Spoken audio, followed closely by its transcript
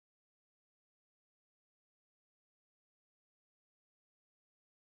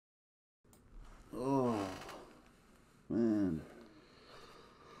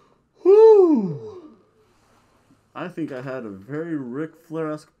I think I had a very Ric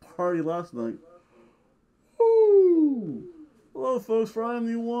Flair-esque party last night. Woo! Hello, folks, for I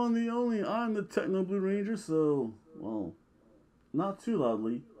am the one, the only. I'm the Techno Blue Ranger, so, well, not too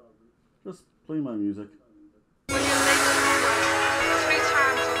loudly. Just play my music. When you're late, 3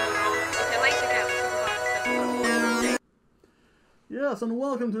 times on the road. If you're late again, yes, and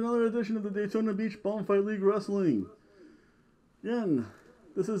welcome to another edition of the Daytona Beach Bumfight League Wrestling. Again,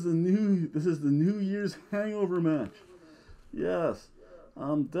 this is the New Year's hangover match. Yes,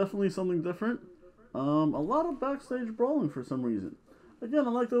 definitely something different. A lot of backstage brawling for some reason. Again,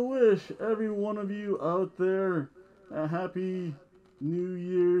 I'd like to wish every one of you out there a happy New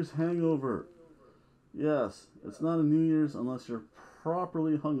Year's hangover. Yes, it's not a New Year's unless you're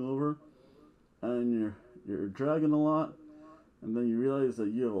properly hungover and you're dragging a lot, and then you realize that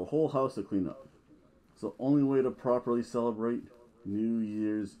you have a whole house to clean up. It's the only way to properly celebrate New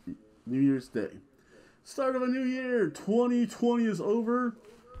Year's Day. Start of a new year. 2020 is over.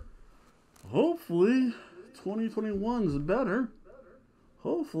 Hopefully 2021 is better.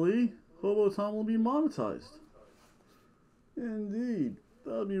 Hopefully Hobo Tom will be monetized. Indeed,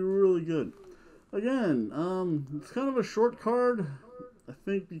 that would be really good. Again, it's kind of a short card, I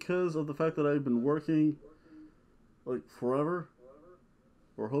think, because of the fact that I've been working like forever,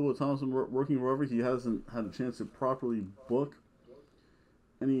 or Hobo Tom's been working forever. He hasn't had a chance to properly book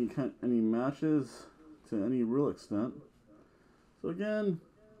any matches to any real extent. So again,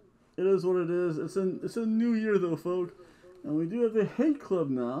 it is what it is. It's a new year though, folks, and we do have the Hate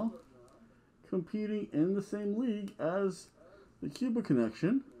Club now competing in the same league as the Cuba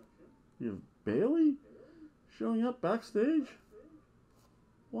Connection. You have Bailey showing up backstage.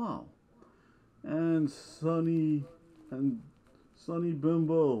 Wow. And Sonny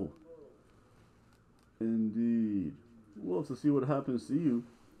Bimbo. Indeed. We'll have to see what happens to you.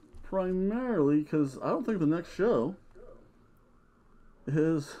 Primarily because I don't think the next show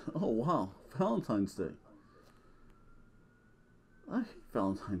is, oh wow, Valentine's Day. I hate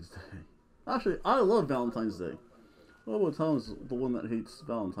Valentine's Day. Actually, I love Valentine's Day. Hobo Tom's the one that hates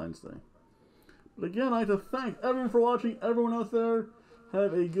Valentine's Day. But again, I'd like to thank everyone for watching. Everyone out there,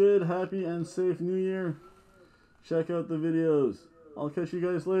 have a good, happy, and safe New Year. Check out the videos. I'll catch you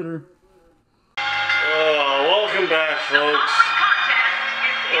guys later. Welcome back, folks.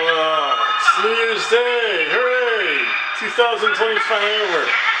 It's New Year's Day. Hooray! 2020 is finally over.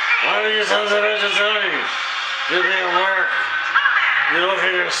 Why are you sons of bitches doing? You're being work. You look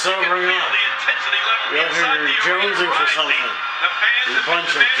like you're sobering up. You look like you're jonesing for something. You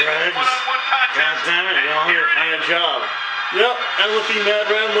bunch of dregs. God damn it, you don't need to find a job. Yep, and looking mad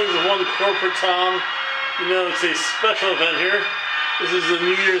ramblings of one corporate Tom. You know, it's a special event here. This is the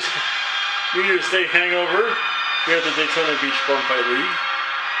New Year's Day hangover here at the Daytona Beach Bumfight League.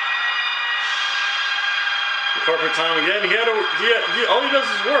 The corporate Tom again. All he does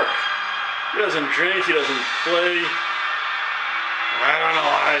is work. He doesn't drink. He doesn't play. I don't know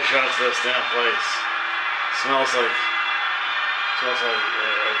why I showed up to this damn place. Smells like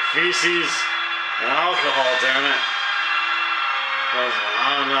feces and alcohol, damn it.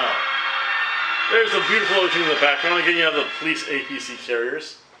 I don't know. There's a beautiful ocean in the background. Again, you have the police APC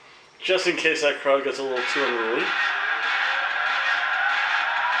carriers, just in case that crowd gets a little too unruly.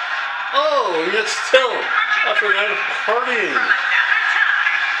 Oh, and yet still, after a night of partying,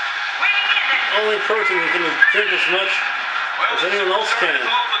 only person who can drink as much as anyone else can,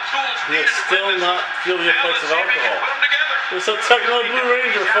 and yet still not feel the effects of alcohol. It's a Techno Blue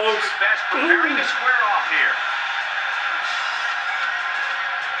Ranger, folks. Preparing to square off here.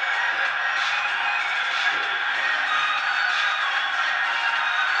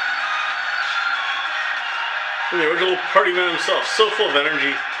 The original party man himself, so full of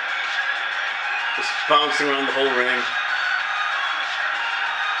energy, just bouncing around the whole ring.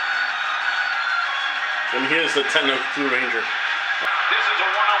 And he is the Techno Blue Ranger. This is a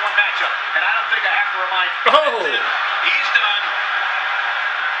one-on-one matchup, and I don't think I have to remind you. Oh! He's done.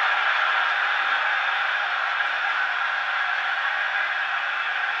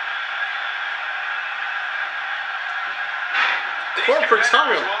 Corporate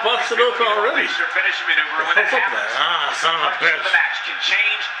Tommy busted open already. Finish maneuver with a hammer. Son of a bitch. The match can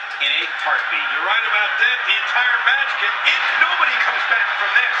change in a heartbeat. You're right about that. The entire match can end. Nobody comes back from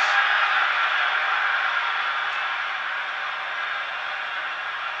this.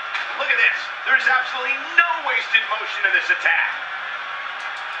 Look at this. There's absolutely no wasted motion in this attack.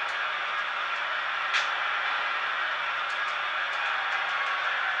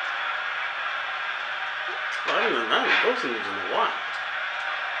 I don't know. Those things in a while.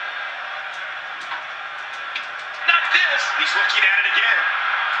 Not this. He's looking at it again.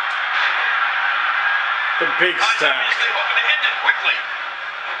 The big stack. Obviously hoping to end it quickly.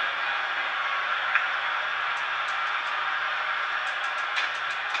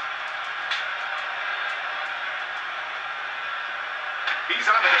 He's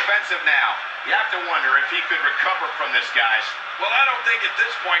on the defensive now. You have to wonder if he could recover from this, guys. Well, I don't think at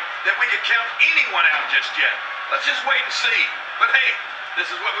this point that we could count anyone out just yet. Let's just wait and see. But hey, this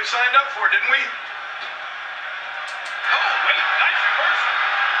is what we signed up for, didn't we? Oh, wait, nice reversal.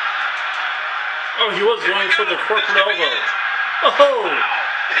 Oh, he was going for the corporate elbow. Oh! Wow,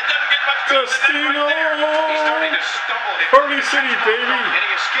 it doesn't get much better than that right there. He's starting to stumble here. Party City, baby! And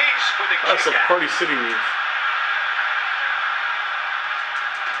he escapes with a That's a kick out. Party City move.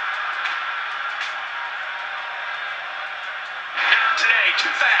 Not today,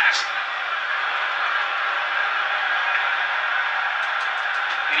 too fast.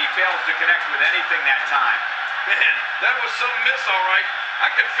 And he fails to connect with anything that time. Man, that was some miss, all right. I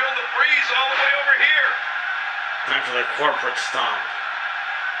can feel the breeze all the way over here. Time for the corporate stomp.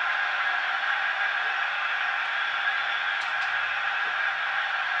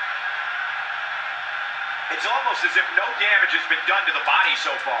 It's almost as if no damage has been done to the body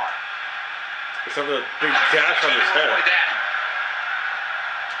so far. Except for the big dash on his head. Avoid that.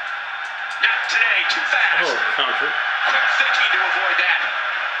 Not today, too fast. Oh, counter. Quick thinking to avoid that.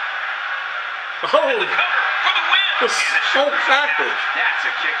 Oh! And the cover for the win. The And the smoke shoulders package. down. That's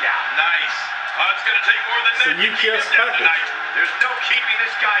a kick out. Nice. Oh, it's going to take more than It's that a to keep UPS him down package. tonight. There's no keeping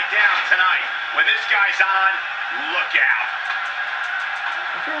this guy down tonight. When this guy's on, look out.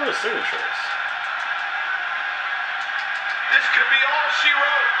 I forget what his signature is. This could be all she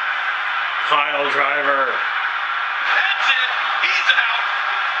wrote. Pile driver. That's it. He's out.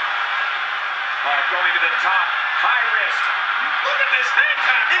 Oh, going to the top. High risk. Look at this head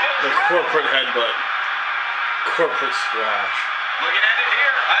tap. The corporate headbutt. Corporate splash. Looking at it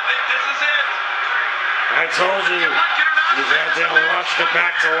here. I think this is it. I told you. You goddamn rush get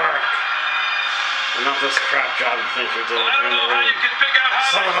back to work. And not this crap job you think you're doing Well, I in don't the know how ring. you can pick out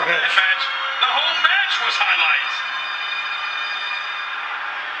Son of highlights a from that bitch. match. The whole match was highlights.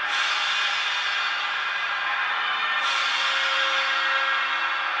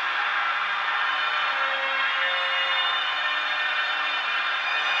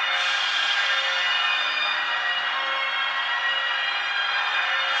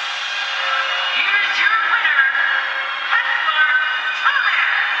 Here's your winner, Hustler Thomas.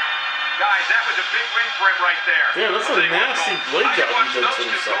 Guys, that was a big win for him right there. Yeah, that's a I'll tell you what, nasty folks, blade I job he watched did to those two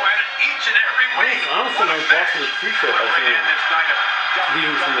himself. go at it each and every week. I don't think I'm watching the pre-show. I think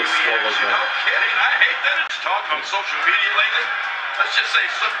bleeding from the skull like that. No kidding. I hate that it's talked on social media lately. Let's just say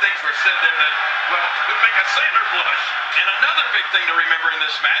some things were said there that, well, would make a sailor blush. And another big thing to remember in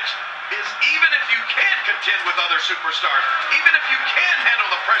this match is even if you can't contend with other superstars, even if you can handle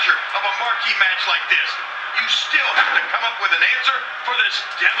the pressure of a marquee match like this, you still have to come up with an answer for this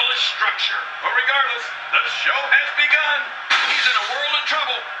devilish structure. But regardless, the show has begun. He's in a world of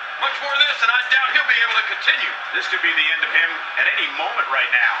trouble. Much more of this, and I doubt he'll be able to continue. This could be the end of him at any moment right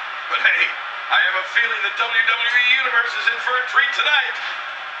now. But hey, I have a feeling the WWE Universe is in for a treat tonight.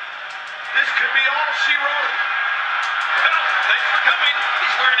 This could be all she wrote. Well, thanks for coming.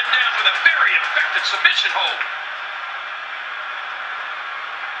 He's wearing him down with a very effective submission hold.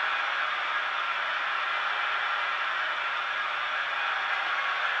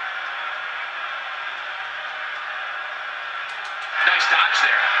 Nice dodge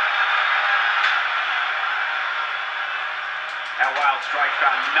there. That wild strike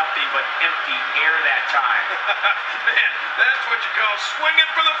found nothing but empty air that time. Man, that's what you call swinging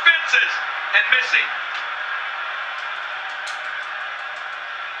for the fences and missing.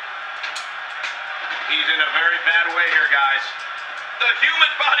 He's in a very bad way here, guys. The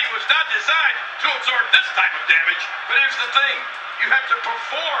human body was not designed to absorb this type of damage. But here's the thing. You have to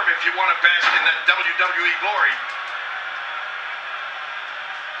perform if you want to bask in that WWE glory.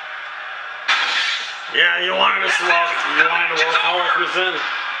 Yeah, you wanted us to walk. You wanted to walk all of us in.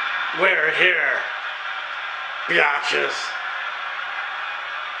 We're here. Biatches.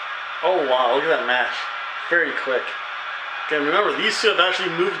 Oh wow, look at that match. Very quick. Okay, remember, these two have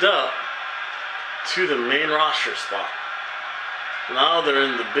actually moved up to the main roster spot. Now they're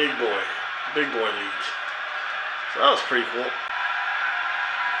in the big boy league. So that was pretty cool.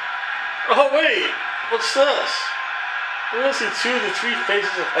 Oh wait, what's this? We're gonna see two of the three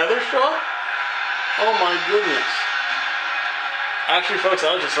faces of Heather show up? Oh my goodness. Actually, folks,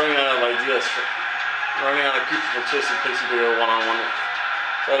 I was just running out of ideas running out of people for Twisted Pixie to go one-on-one with.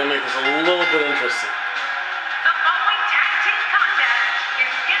 So I had to make this a little bit interesting. The following tag team contest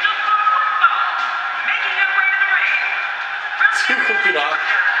is scheduled for football. Making their way to the ring. From Two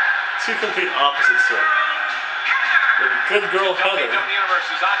complete opposites here. Good girl, Heather. The universe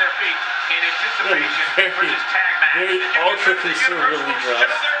is on their feet in anticipation for this tag match. Very ultra-conservatively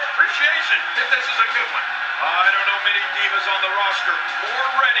dressed. Show their appreciation if this is a good one. I don't know many divas on the roster more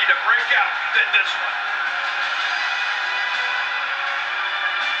ready to break out than this one.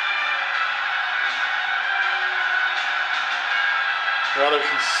 Rather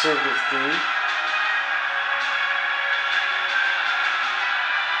conservative theme.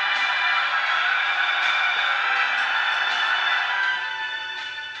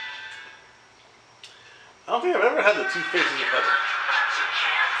 I don't think I've ever had the two faces of Heather.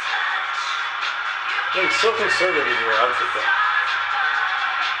 Being so conservative with your outfit though.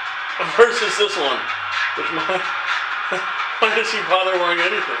 Versus this one, which why does she bother wearing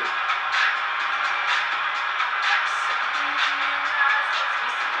anything?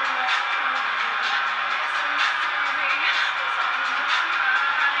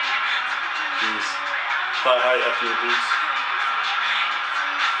 Jeez, thigh-high effing boots.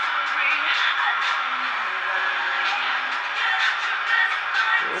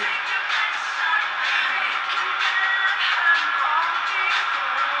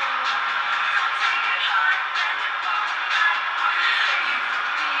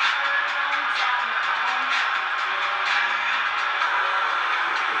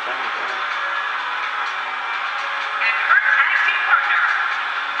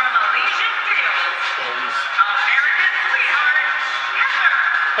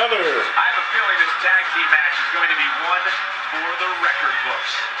 Heather. I have a feeling this tag team match is going to be one for the record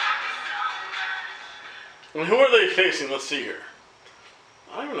books. And who are they facing? Let's see here.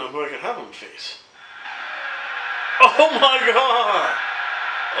 I don't even know who I could have them face. Oh my god!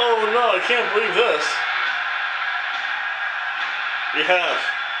 Oh no, I can't believe this. We have.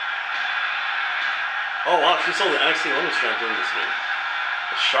 Oh wow, she's still the NXT Women's Champion this game.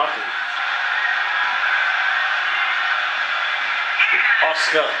 That's shocking.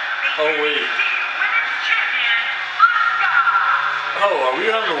 Asuka. Oh wait. Oh, are we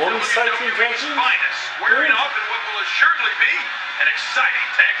on the women's tag team champion? Squaring off in what will assuredly be an exciting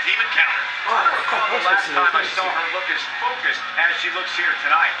tag team encounter. I don't recall the last time I saw her look as focused as she looks here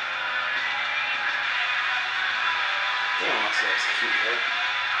tonight. Damn, that's cute, right?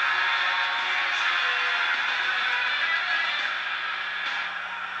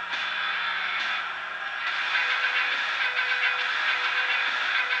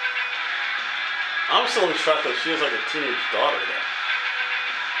 I'm still in shock that she has like a teenage daughter there.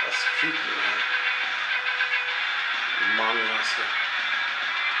 That's creepy, man. Mommy Asuka.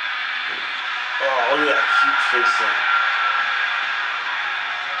 Oh, look at that cute face there.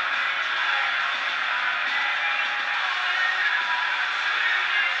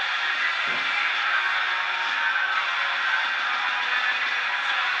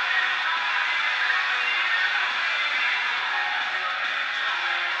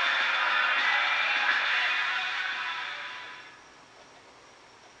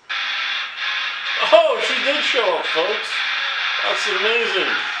 Oh, she did show up, folks. That's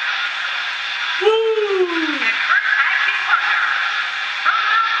amazing. Woo!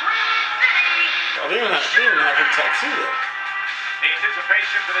 Oh, they even have her tattoo there. The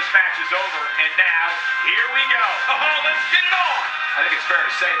anticipation for this match is over, and now, here we go. Oh, let's get it on! I think it's fair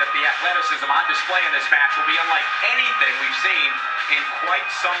to say that the athleticism on display in this match will be unlike anything we've seen in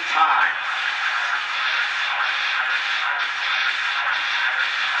quite some time.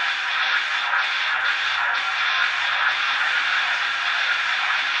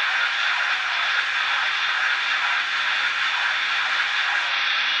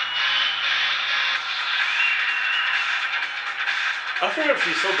 I forget if she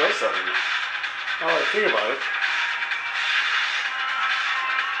still does that or not. Now that I think about it.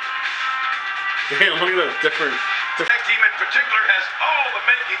 Damn, look at that different... Tag team in particular has all the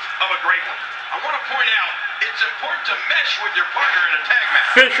makings of a great one. I want to point out, it's important to mesh with your partner in a tag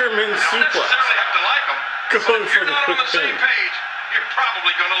match. Fisherman You don't suplex. necessarily have to like them. Going If for you're the not quick on the same pin. page, you're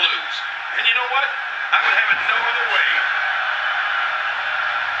probably going to lose. And you know what? I would have it no other way.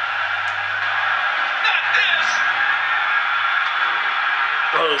 Not this!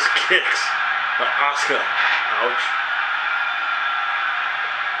 Oh, those kicks. Asuka. Ouch.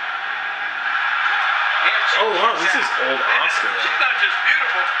 Oh wow, this is old Asuka. She's not just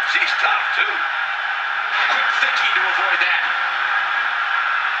beautiful, she's tough too. Quick thinking to avoid that.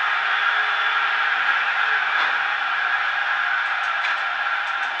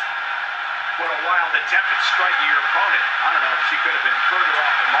 What a wild attempt at striking your opponent. I don't know if she could have been further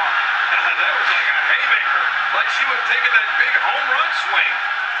off the mark. That was like a haymaker, like she would have taken that big home run swing.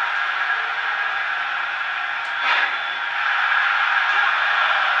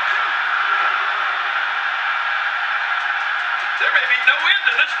 ain't no end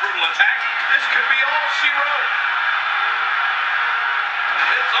to this brutal attack. This could be all she wrote.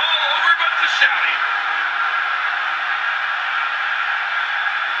 It's all over but the shouting.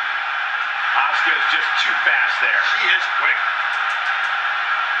 Asuka's just too fast there. She is quick.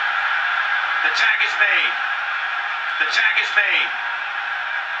 The tag is made. The tag is made.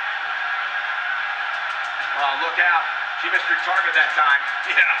 Oh, look out. She missed her target that time.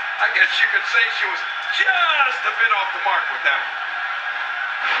 Yeah, I guess you could say she was just a bit off the mark with that one.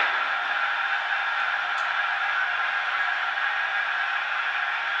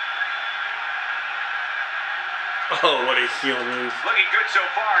 Oh, what a heel move. Looking good so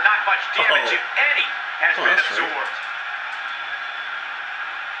far. Not much damage, if any, has been absorbed. Right.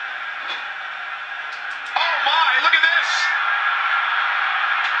 Oh my, look at this.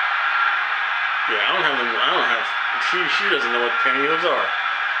 Yeah, I don't have, she doesn't know what pantyhose are.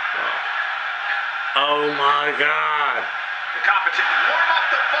 Wow. Oh my God. The competition. Warm up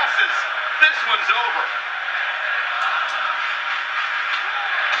the buses. This one's over.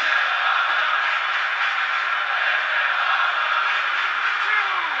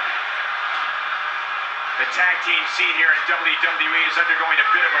 The tag team scene here in WWE is undergoing a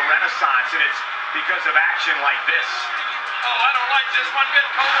bit of a renaissance, and it's because of action like this. Oh, I don't like this one bit.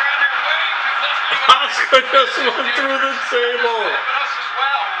 Come around here way too close to you. Asuka just went through the table. Us as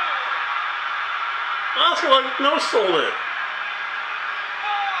well. Asuka like no-sold it.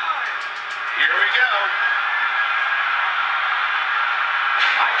 Here we go.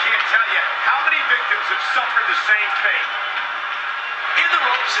 I can't tell you how many victims have suffered the same fate. In the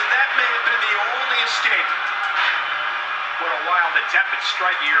ropes, and that may have been the only escape. What a wild attempt at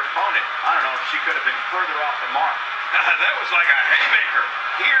striking your opponent. I don't know if she could have been further off the mark. That was like a haymaker.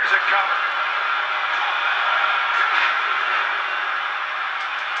 Here's a cover.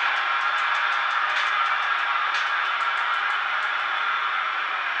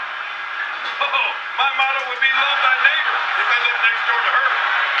 Oh, my motto would be love thy neighbor if I lived next door to her.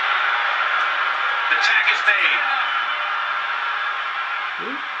 The tag is made.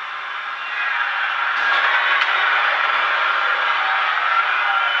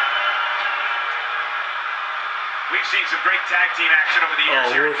 We've seen some great tag team action over the years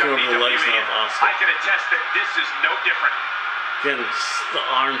here at WWE. I can attest that this is no different. Getting the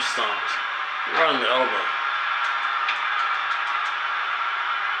arm stomped. Right on the elbow.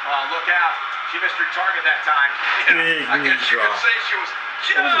 Oh, look out. She missed her target that time. Big I guess you could say she was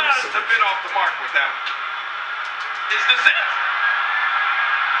just a bit off the mark with that one. Is this it?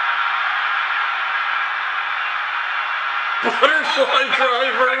 Butterfly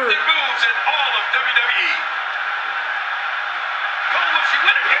driver. Effective moves in all of WWE. Oh, will she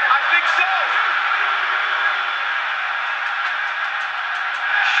win it here? I think so.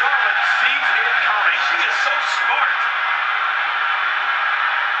 Charlotte sees it coming. She is so smart.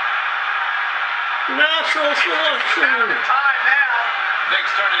 Natural selection. Out of time now. Things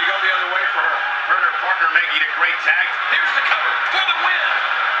starting to go the other way for her. Her and her partner making a great tag. Here's the cover for the win.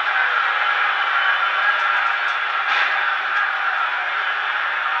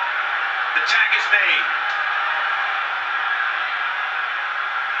 The tag is made.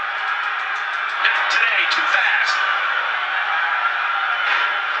 Not today, too fast.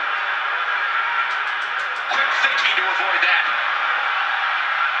 Quick thinking to avoid that.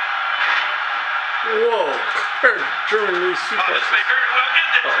 Whoa, German knee Oh, suplex. this may very well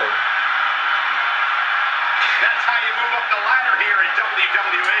end it. Uh-oh. That's how you move up the ladder here in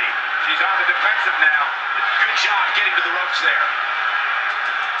WWE. She's on the defensive now. Good job getting to the ropes there.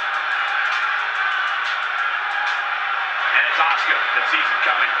 And it's Asuka that sees it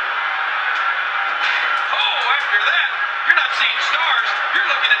coming. Oh, after that, you're not seeing stars. You're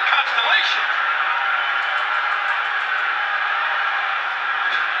looking at constellations.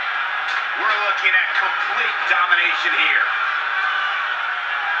 We're looking at complete domination here.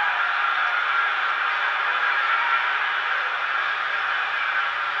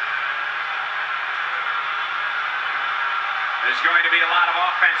 There's going to be a lot of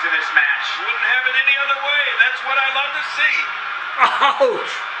offense in this match. Wouldn't have it any other way. That's what I love to see.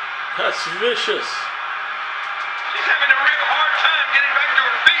 Ouch! That's vicious. She's having a real hard time getting back to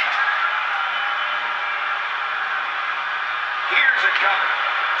her feet. Here's a cover.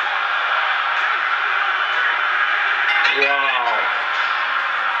 Wow.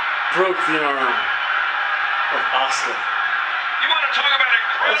 Broke the arm of Asuka. You want to talk about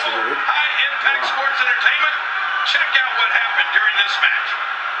incredible high-impact sports entertainment? Check out what happened during this match.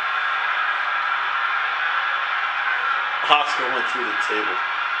 Asuka went through the table.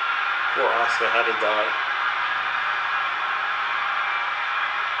 Poor Asuka had to die.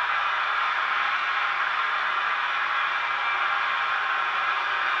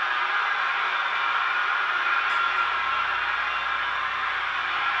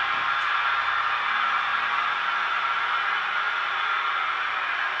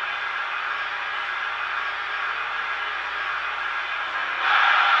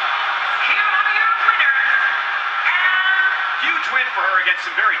 against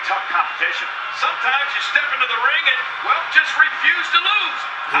some very tough competition. Sometimes you step into the ring and, well, just refuse to lose.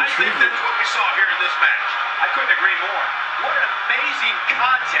 I think that's what we saw here in this match. I couldn't agree more. What an amazing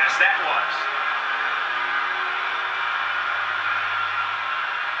contest that was.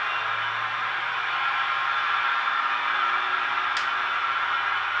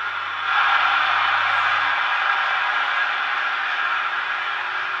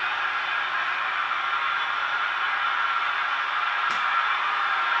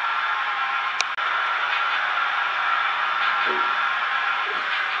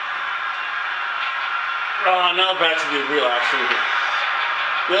 Now back to the real action here.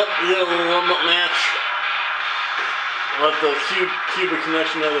 Yep, we did a little warm-up match. Let the Cuba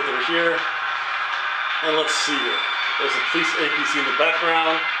connection know that they're here. And let's see here. There's a police APC in the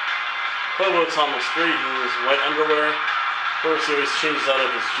background. Hobo Thomas Street, who is white underwear. First, he always changes out of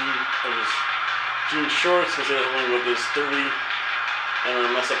his jean shorts because he doesn't want to go this dirty and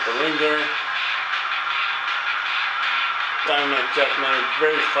then mess up the ring there. Dynamite Jackman,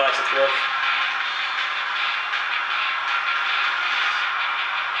 very classic look.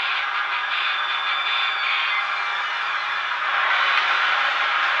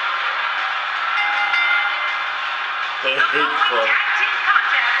 The Hate Club.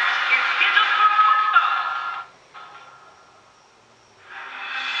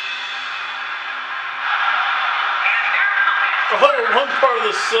 Oh, one part of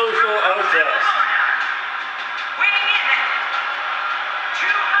the social outcast. Weighing in at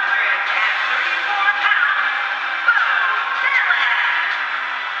 234 pounds,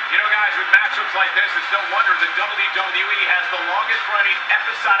 You know, guys, with matchups like this, it's no wonder the WWE has the longest running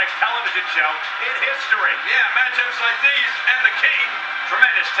episodic television show in history. Yeah, matchups like these and the King.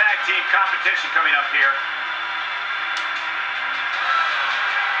 Tremendous tag team competition coming up here.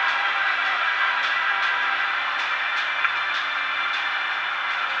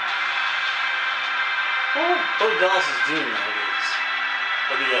 What Dallas is doing nowadays?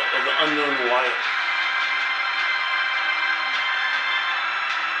 Of the unknown Wyatt.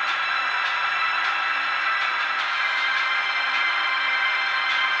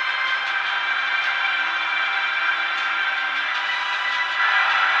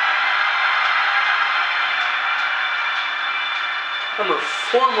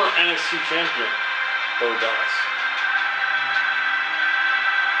 Former NXT champion, Bo Dallas.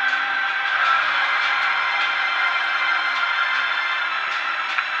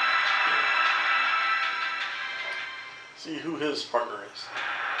 See who his partner is.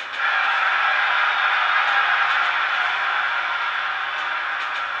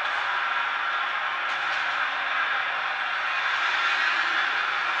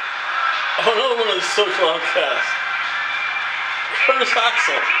 Oh, another one of the social outcasts. Curtis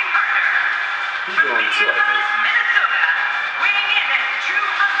Axel. He's going too, I think. Minnesota, weighing in at 228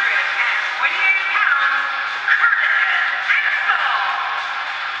 pounds, Curtis Axel.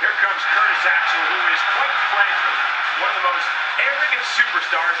 Here comes Curtis Axel, who is quite frankly one of the most arrogant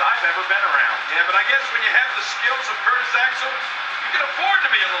superstars I've ever been around. Yeah, but I guess when you have the skills of Curtis Axel, you can afford to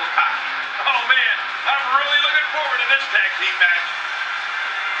be a little cocky. Oh man, I'm really looking forward to this tag team match.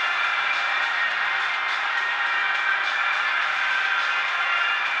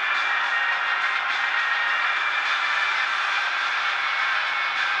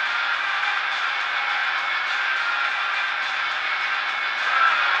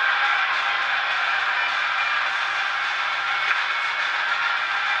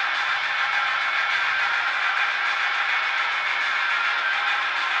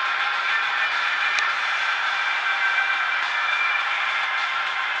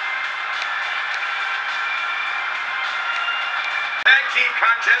 Team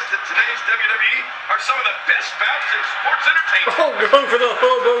contests in today's WWE are some of the best bouts in sports entertainment. Oh, going for the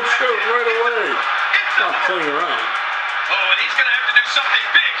Hobo choke right away. Not playing around. Oh, and he's going to have to do something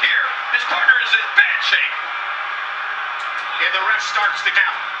big here. His partner is in bad shape. And the ref starts the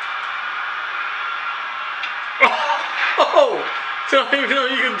count. Oh, didn't even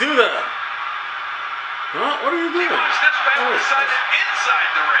know you could do that. Huh? What are you doing? He wants this battle decided inside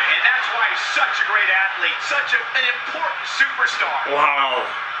the ring, and that's why he's such a great athlete, such an important superstar. Wow.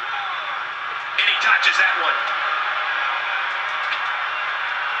 And he touches that one.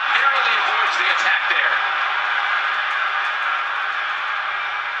 Narrowly avoids the attack there.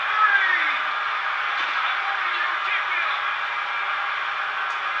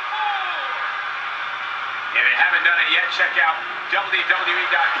 If you haven't done it yet, check out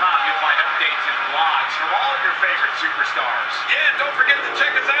WWE.com. You'll find updates and blogs from all of your favorite superstars. Yeah, and don't forget to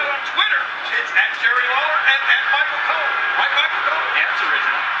check us out on Twitter. It's at Jerry Lawler and at Michael Cole. Right, Michael Cole? Yeah, it's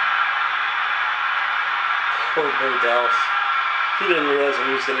original. Poor Bo Dallas. He didn't realize when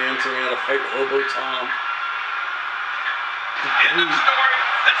he was going to enter and had to fight Hobo Tom. End of story.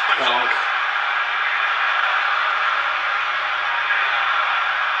 This one's Bonk. over.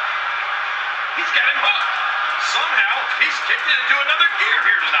 He's got him hooked. Somehow, he's kicked it into another gear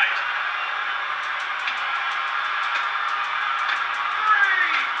here tonight.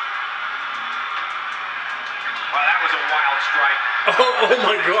 Well, that was a wild strike. Oh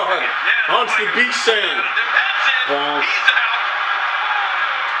my God. Yeah, Onto the beach sand. That's it. Bonk. He's out.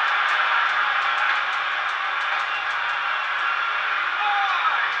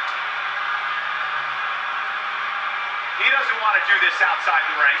 He doesn't want to do this outside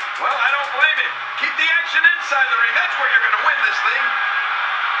the ring. Well, I don't blame him. Keep the action inside the ring. That's where you're going to win this thing.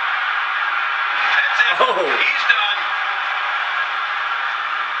 That's it. Oh. He's done.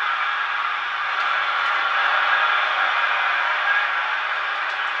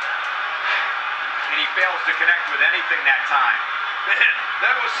 And he fails to connect with anything that time. Man,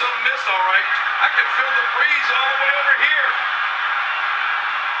 that was some miss, all right. I could feel the breeze all the way over here.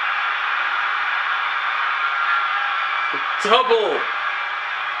 Double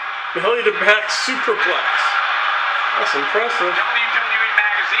belly to back superplex. That's impressive. WWE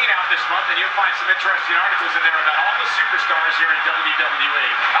Magazine out this month, and you'll find some interesting articles in there about all the superstars here in WWE.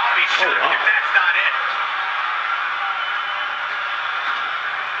 I'll be shocked wow. if that's not it.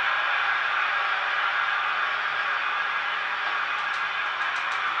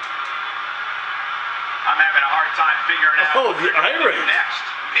 I'm having a hard time figuring out Oh, what the they're gonna do irate. next.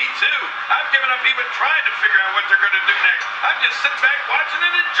 Me too. I've given up even trying to figure out what they're going to do next. I'm just sitting back watching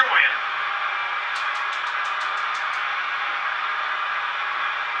and enjoying.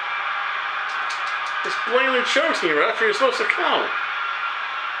 This blatantly chokes me, ref. You're supposed to count.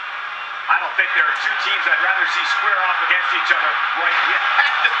 I don't think there are two teams I'd rather see square off against each other. Right? You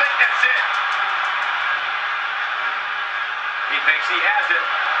have to think that's it. He thinks he has it.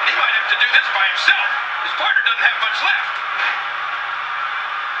 He might have to do this by himself. His partner doesn't have much left.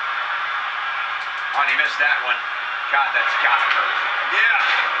 Oh, and he missed that one. God, that's gotta hurt. Yeah,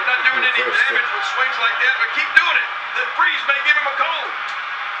 you're not doing any damage with swings like that, but keep doing it. The breeze may give him a cold.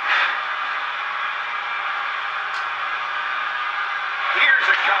 Here's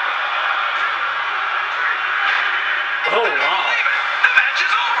a couple. Oh, wow. The match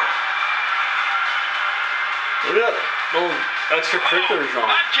is over. Look at that little extracurricular Oh, genre.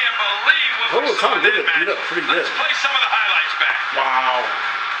 I can't believe what Hobo we saw Tom in did that get beat match. up pretty good. Let's play some of the highlights back. Wow.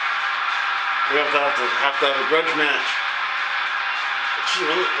 We have to have a grudge match. Gee,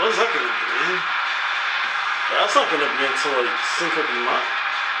 what is that going to be, man? That's not going to be until like Cinco de Mayo.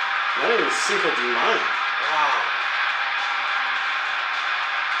 Not even Cinco de Mayo. Wow.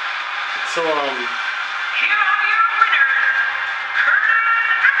 So, Here are your winners, Curtis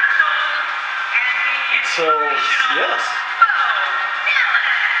Axel and the so, inspirational yes. Bo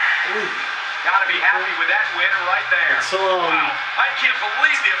Dylan. Gotta be happy with that win right there. So, wow, I can't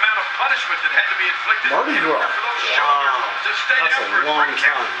believe the amount of punishment that had to be inflicted Mardi in order Gras. for those Wow. shoulders to stay That's down a for a long 3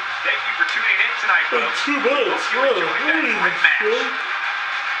 count. time. Thank you for tuning in tonight, folks. 2 minutes. Hope you enjoyed that great match.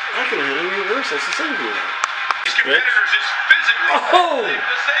 I can hit a reversal. It's the same deal. These competitors is physically Oh! safe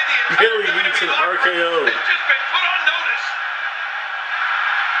to say the entire Billy WWE Eaton locker room RKO. has just been put on notice.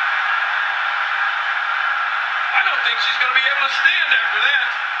 I don't think she's going to be able to stand after that.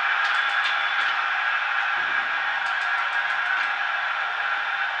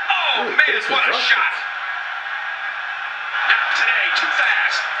 Oh, Ooh, man, this what a was shot. Not today, too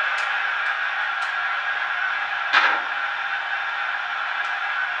fast.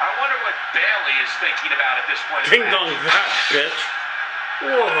 I wonder what Bailey is thinking about at this point. Ding dong that, bitch.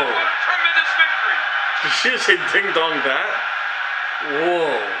 Whoa. What a tremendous victory. Did she just say ding dong that?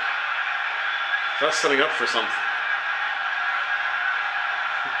 Whoa. That's setting up for something.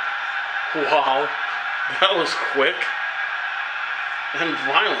 Wow. That was quick. And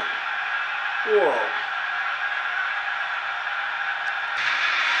violent. Whoa.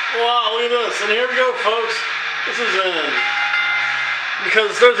 Wow, look at this. And here we go, folks. This is in.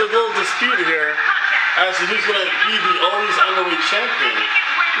 Because there's a little dispute here as to who's going to be the always underweight champion.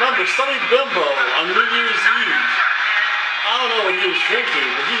 Remember, Sonny Bimbo on New Year's Eve, I don't know what he was drinking,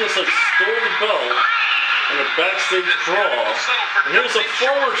 but he just like stole the belt in a backstage brawl. And here's a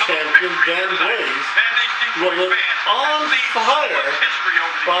former champion, Dan Blaze, who got lit on fire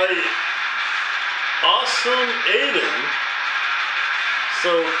by Awesome Aiden. So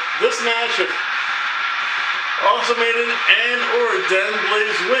this match, if Awesome Aiden and or Dan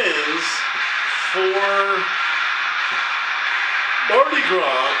Blaze wins for Mardi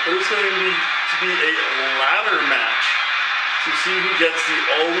Gras, there's going to be a ladder match to see who gets the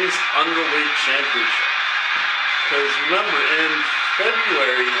always underweight championship. Because remember, in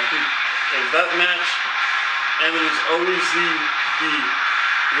February, I think it was that match, and there's always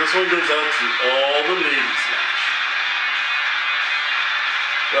this one goes out to all the ladies match.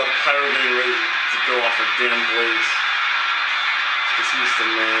 Got Pyro getting ready to go off her damn blaze. Because he's the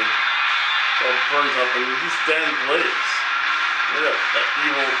man. All burns up and he's Dan Blaze. Look at that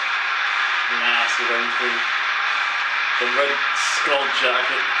evil mask of everything. The red skull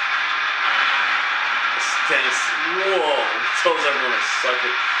jacket. The stance. Whoa! He tells everyone to suck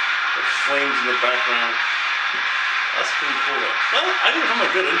it. The flames in the background. That's pretty cool though. I think I'm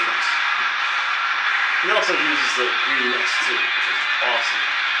a good entrance. He also uses the green mix too, which is awesome.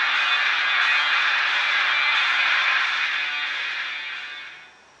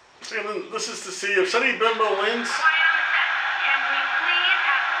 So then this is to see if Sunny Bimbo wins.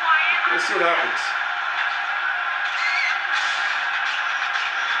 Let's see what happens.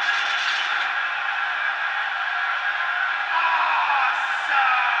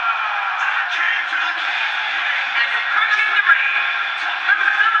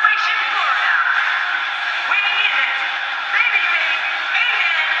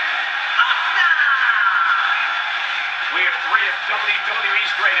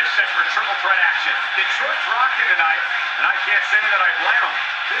 WWE's greatest set for triple threat action. Detroit's rocking tonight, and I can't say that I blame them.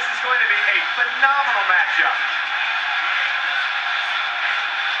 This is going to be a phenomenal matchup.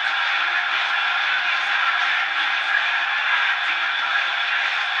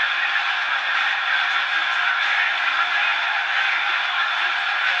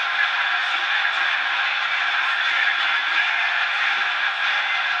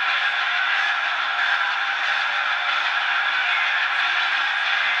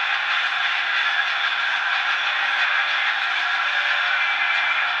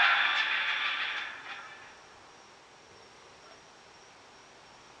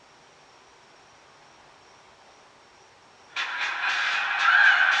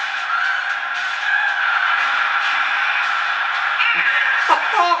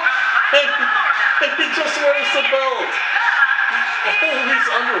 And he just wears the belt. Oh, he's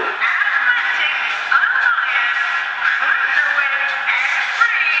under it.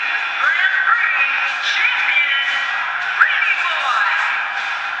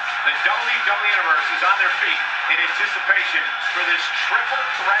 The WWE Universe is on their feet in anticipation for this triple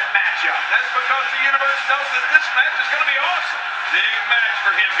threat matchup. That's because the Universe knows that this match is going to be awesome. Big match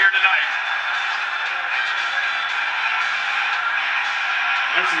for him here tonight.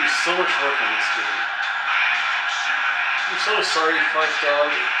 I have to do so much work on this game. I'm so sorry, Five Dog.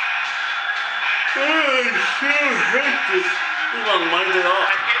 I hate this. Even on my day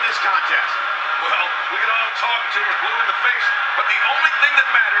off. In this contest, well, we can all talk to her blue in the face, but the only thing that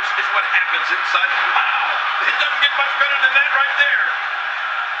matters is what happens inside. Wow! It doesn't get much better than that right there.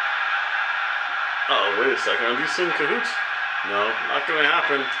 Uh-oh, wait a second. Are these in cahoots? No, not gonna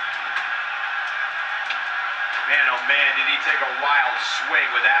happen. Man, oh man, did he take a wild swing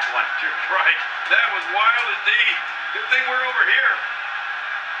with that one. You're right. That was wild indeed. Good thing we're over here.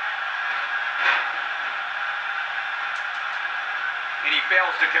 And he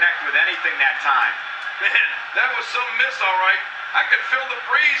fails to connect with anything that time. Man, that was some miss, all right. I could feel the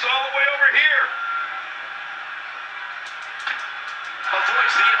breeze all the way over here.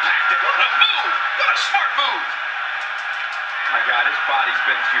 Avoids the impact. What a move! What a smart move! My God, his body's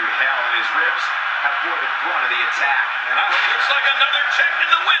been through hell, and his ribs have bore the brunt of the attack. And it looks like another check in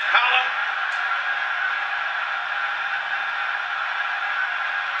the win column.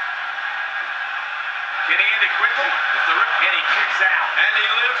 Can he end it quickly? And he kicks out. And he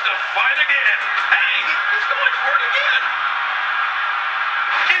lives to fight again. Hey, he's going for it again.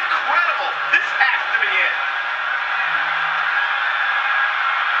 Incredible. This has to be it.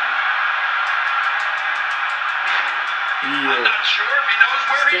 I'm not sure if he knows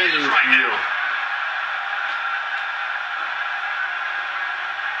where he is right now.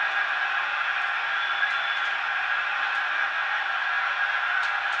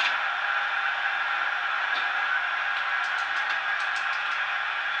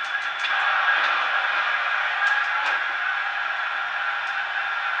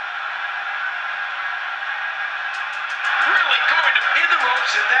 Really going to pin the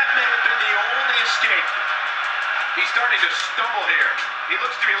ropes, and that may have been the only escape. He's starting to stumble here. He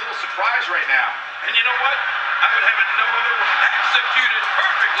looks to be a little surprised right now. And you know what? I would have it no other way. Executed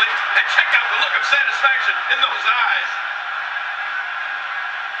perfectly. And check out the look of satisfaction in those eyes.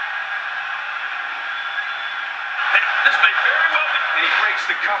 Hey, this may very well be. And he breaks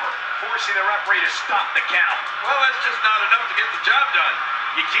the cover, forcing the referee to stop the count. Well, that's just not enough to get the job done.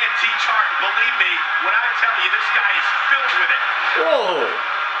 You can't teach art. Believe me when I tell you this guy is filled with it. Whoa!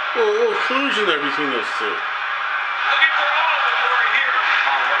 A little collusion there between those two.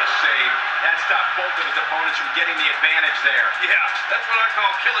 stop both of his opponents from getting the advantage there. Yeah, that's what I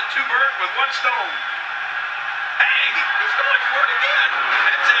call killing two birds with one stone. Hey, he's going for it again.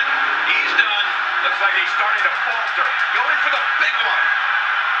 That's it. He's done. Looks like he's starting to falter. Going for the big one.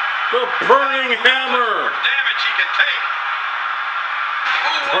 The burning hammer. Damage he can take.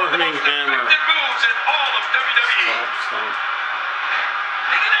 Burning hammer. Moves in all of WWE. Stop.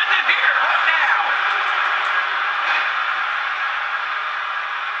 He can end it here. What now?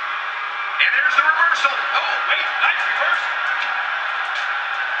 And there's the reversal. Oh, wait, nice reverse.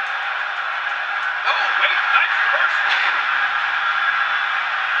 Oh, wait, nice reverse.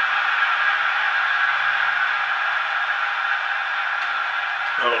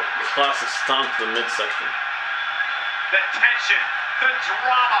 Oh, classic stomp to the midsection. The tension, the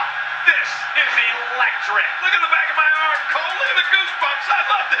drama. This is electric. Look at the back of my arm, Cole. Look at the goosebumps. I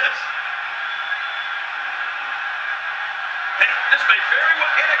love this. Hey, this may very well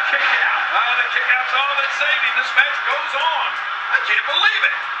hit a kick out. Oh, the kick out's all that's saving. This match goes on. I can't believe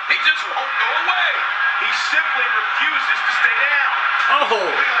it. He just won't go away. He simply refuses to stay down. Oh.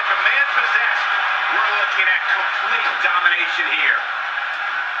 Looking like a man possessed. We're looking at complete domination here.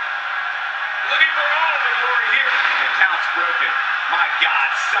 Looking for all the glory here. The count's broken. My God,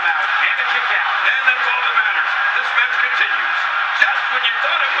 somehow, and a kick out. And that's all that matters. This match continues. Just when you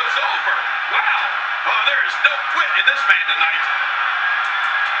thought it was over. Wow. Oh, there is no quit in this man tonight.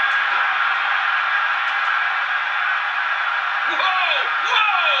 Whoa!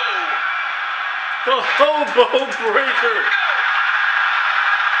 Whoa! The Hobo breaker.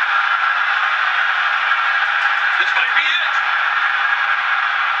 This might be it.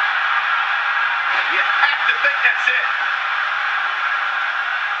 You have to think that's it.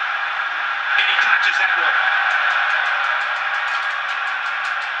 And he touches that one.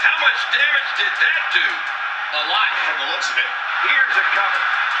 How much damage did that do? A lot from the looks of it. Here's a cover.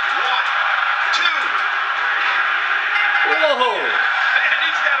 1, 2. Whoa. Man,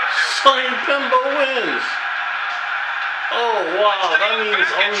 he's got a Sonny Pimbo wins. Oh, wow. That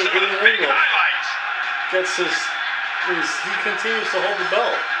means only big Aiden highlights. gets he continues to hold the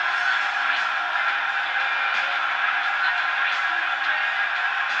belt.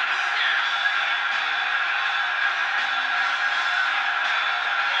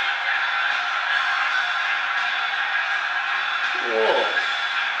 Whoa.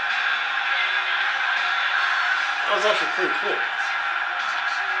 That was actually pretty cool.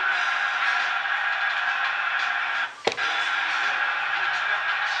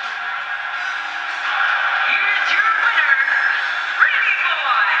 Here's your winner, Pretty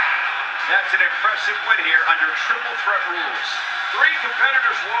Boy. That's an impressive win here under triple threat rules. 3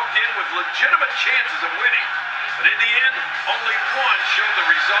 competitors walked in with legitimate chances of winning. But in the end, only one showed the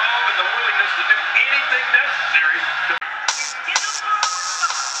resolve and the willingness to do anything necessary to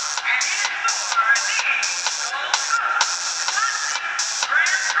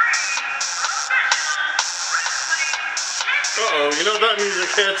Uh-oh, you know that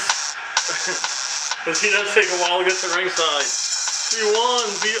music hits. Because he does take a while to get to ringside. The one,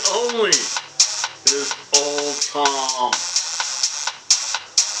 the only. It is Old Tom.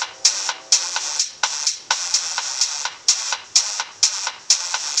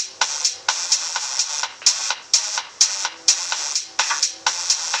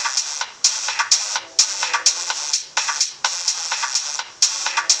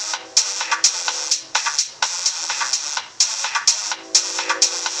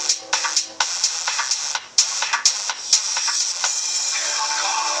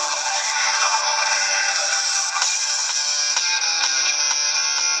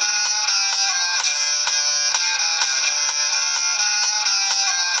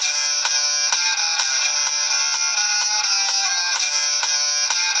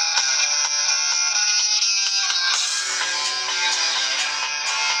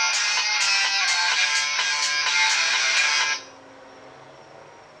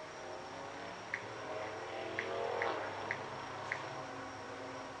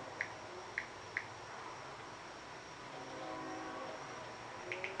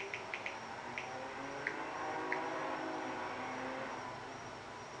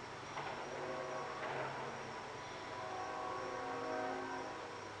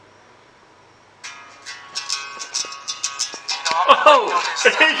 Oh,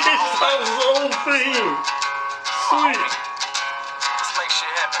 AJ Styles' old theme. Sweet. Let's make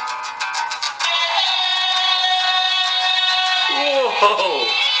shit happen. Whoa,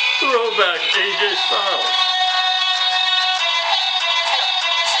 throwback AJ Styles.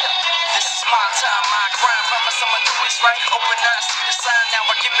 This is my time, my grind. Promise I'ma do this right. Open eyes, see the sign. Now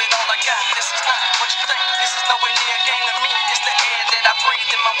I give it all I got. This is not what you think. This is nowhere near a game to me. It's the air that I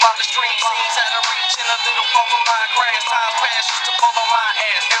breathe in my while the stream seems out of reach and a little over my grass. Time passes to fall on my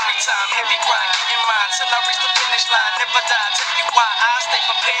ass. Every time heavy grind, keep in mind till I reach the finish line. Never die, tell you why I stay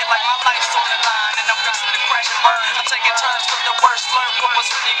prepared like my life's on the line. And I'm fixing to crash and burn. I'm taking turns for the worst. Learn what was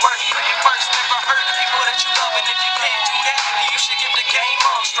really worth. Pretty first, never hurt people that you love. And if you can't do that, then you should give the game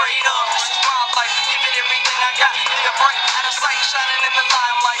up. Straight up, this is my life. Give it everything I got. Live bright, out of sight, shining in the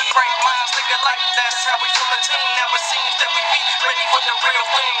limelight. Bright minds think alike. That's how we feel a team. Now it seems that we be ready for the real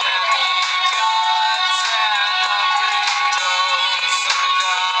thing.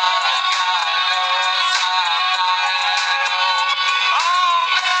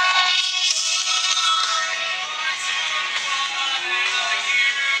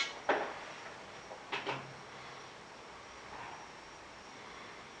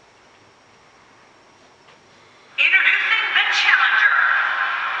 Introducing the challenger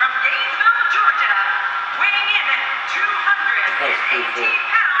from Gainesville, Georgia, weighing in at 218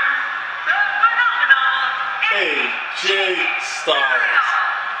 pounds, the phenomenal AJ Styles.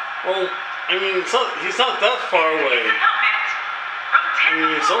 Well, I mean, he's not that far away. I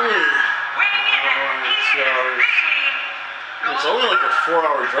mean, it's only 2 hours. It's only like a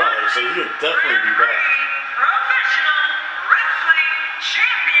 4-hour drive, so he could definitely be back. Professional wrestling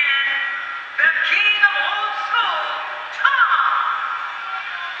champion, the king of old school, Tom.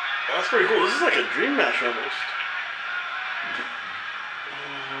 That's pretty cool. This is like a dream match almost.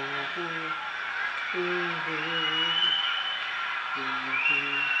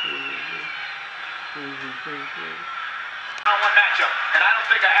 One matchup, and I don't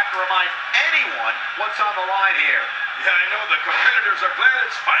think I have to remind anyone what's on the line here. Yeah, I know the competitors are glad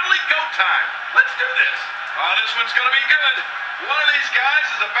it's finally go time. Let's do this. Oh, this one's going to be good. One of these guys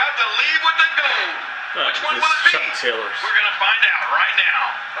is about to leave with the gold. Which one will it be? Chuck Taylor's. We're going to find out right now.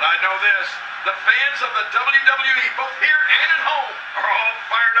 But I know this. The fans of the WWE, both here and at home, are all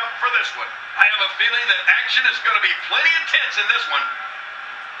fired up for this one. I have a feeling that action is going to be plenty intense in this one.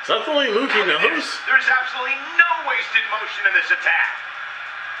 Is that the only move he knows? There's absolutely no wasted motion in this attack.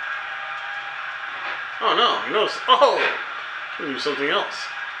 Oh no, he knows. Oh! He knew something else.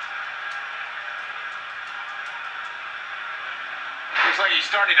 Looks like he's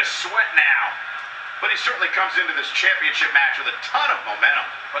starting to sweat now. But he certainly comes into this championship match with a ton of momentum.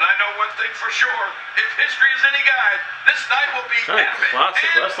 But I know one thing for sure. If history is any guide, this night will be Kind of epic classic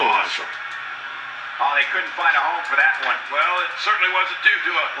and wrestling match. awesome. Oh, they couldn't find a home for that one. Well, it certainly wasn't due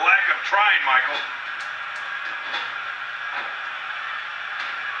to a lack of trying, Michael.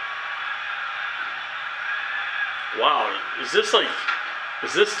 Wow, is this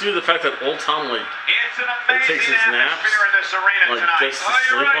due to the fact that Old Tom like It's an amazing takes his naps, atmosphere in this arena like tonight. gets to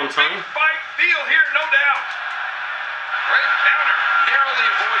You're sleep right. on time? Big fight feel here, no doubt. Great counter. Narrowly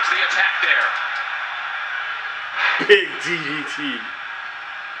avoids the attack there. big DDT?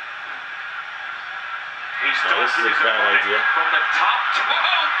 He's Oh, this is a bad idea. From the top to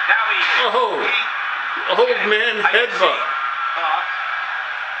now Old man headbutt.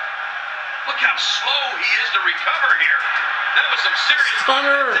 Look how slow he is to recover here. That was some serious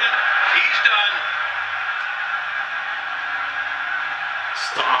Stunner. He's done.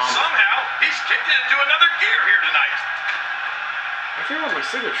 Stop. Somehow he's kicked it into another gear here tonight. I forget what my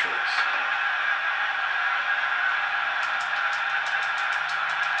signature is.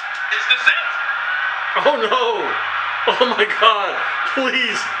 Is this it? Oh no! Oh my god!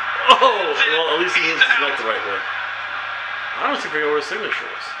 Please! Oh! Well, at least he moves his neck the right way. I don't think I know what his signature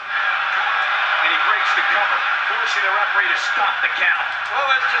is. And he breaks the cover, forcing the referee to stop the count. Well,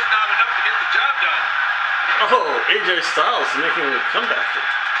 that's just not enough to get the job done. Oh, AJ Styles making a comeback here.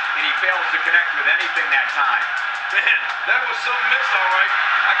 And he fails to connect with anything that time. Man, that was some miss, all right.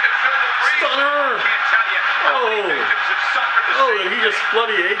 I could feel the breeze. Stunner! Can't tell you how many victims have suffered the Oh, same did he just fate.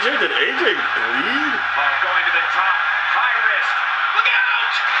 bloody AJ? Did AJ bleed? Going to the top, high risk. Look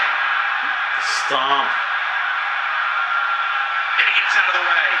out! Stomp. And he gets out of the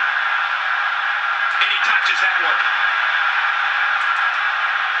way. And he touches that one.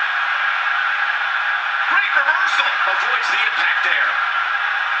 Great reversal. Avoids the impact there.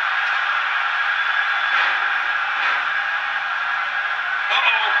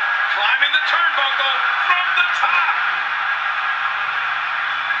 Uh-oh. Climbing the turnbuckle from the top.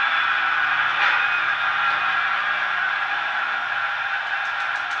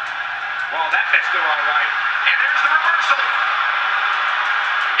 Well, that missed it all right. And there's the reversal.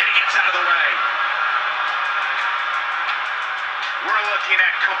 And he gets out of the way. We're looking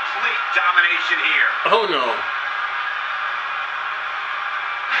at complete domination here. Oh no.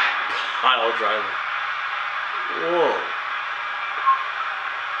 Pile driver. Whoa.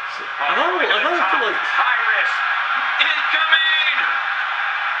 I don't feel like. High risk. Incoming.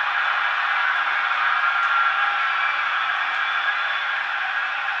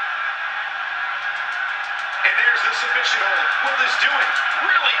 submission hold. Will this do it?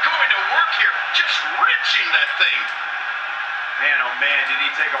 Really going to work here. Just wrenching that thing. Man, oh man, did he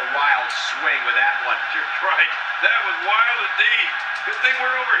take a wild swing with that one. You're right. That was wild indeed. Good thing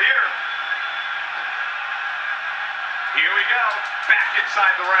we're over here. Here we go. Back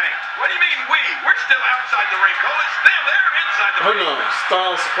inside the ring. What do you mean we? We're still outside the ring, Cole. It's them. They're inside the ring. Oh no.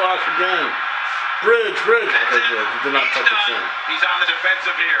 Style splash again. Bridge. Okay, good. He did not touch the chin. He's on the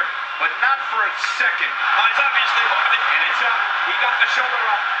defensive here, but not for a second. He's obviously hooking it, and it's up. He got the shoulder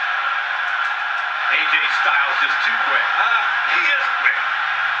up. AJ Styles is too quick. He is quick.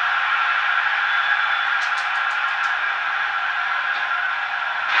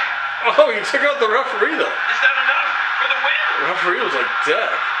 Oh, he took out the referee though. Is that enough for the win? The referee was like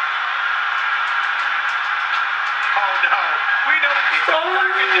dead. Oh no. We know he's not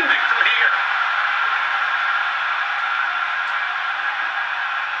working the victory here.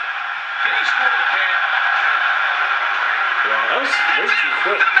 Can he score the pin? Wow, that was way too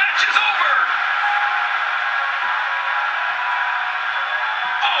quick. The match is over.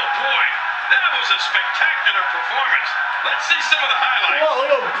 Oh boy, that was a spectacular performance. Let's see some of the highlights. Wow, look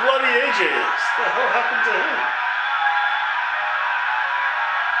how bloody AJ is. What the hell happened to him?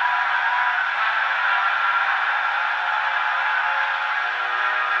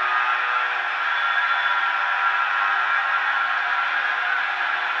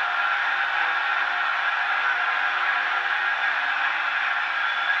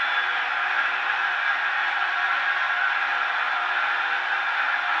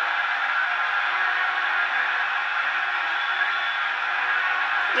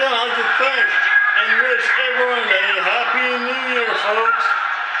 Yeah, I'd like to thank and wish everyone a Happy New Year, folks.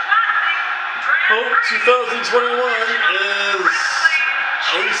 Hope 2021 is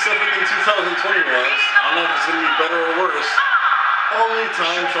at least different than 2020 was. I don't know if it's going to be better or worse. Only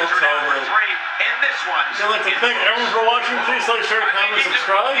time shall tell. I'd like to thank everyone for watching. Please like, share, comment,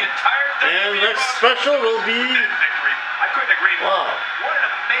 subscribe. And next special will be... Wow. What an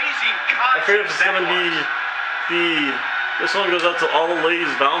amazing I forget if it's going to be the... This one goes out to all the ladies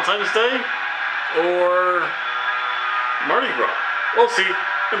Valentine's Day or Mardi Gras. We'll see.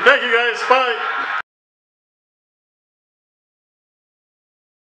 And thank you guys. Bye.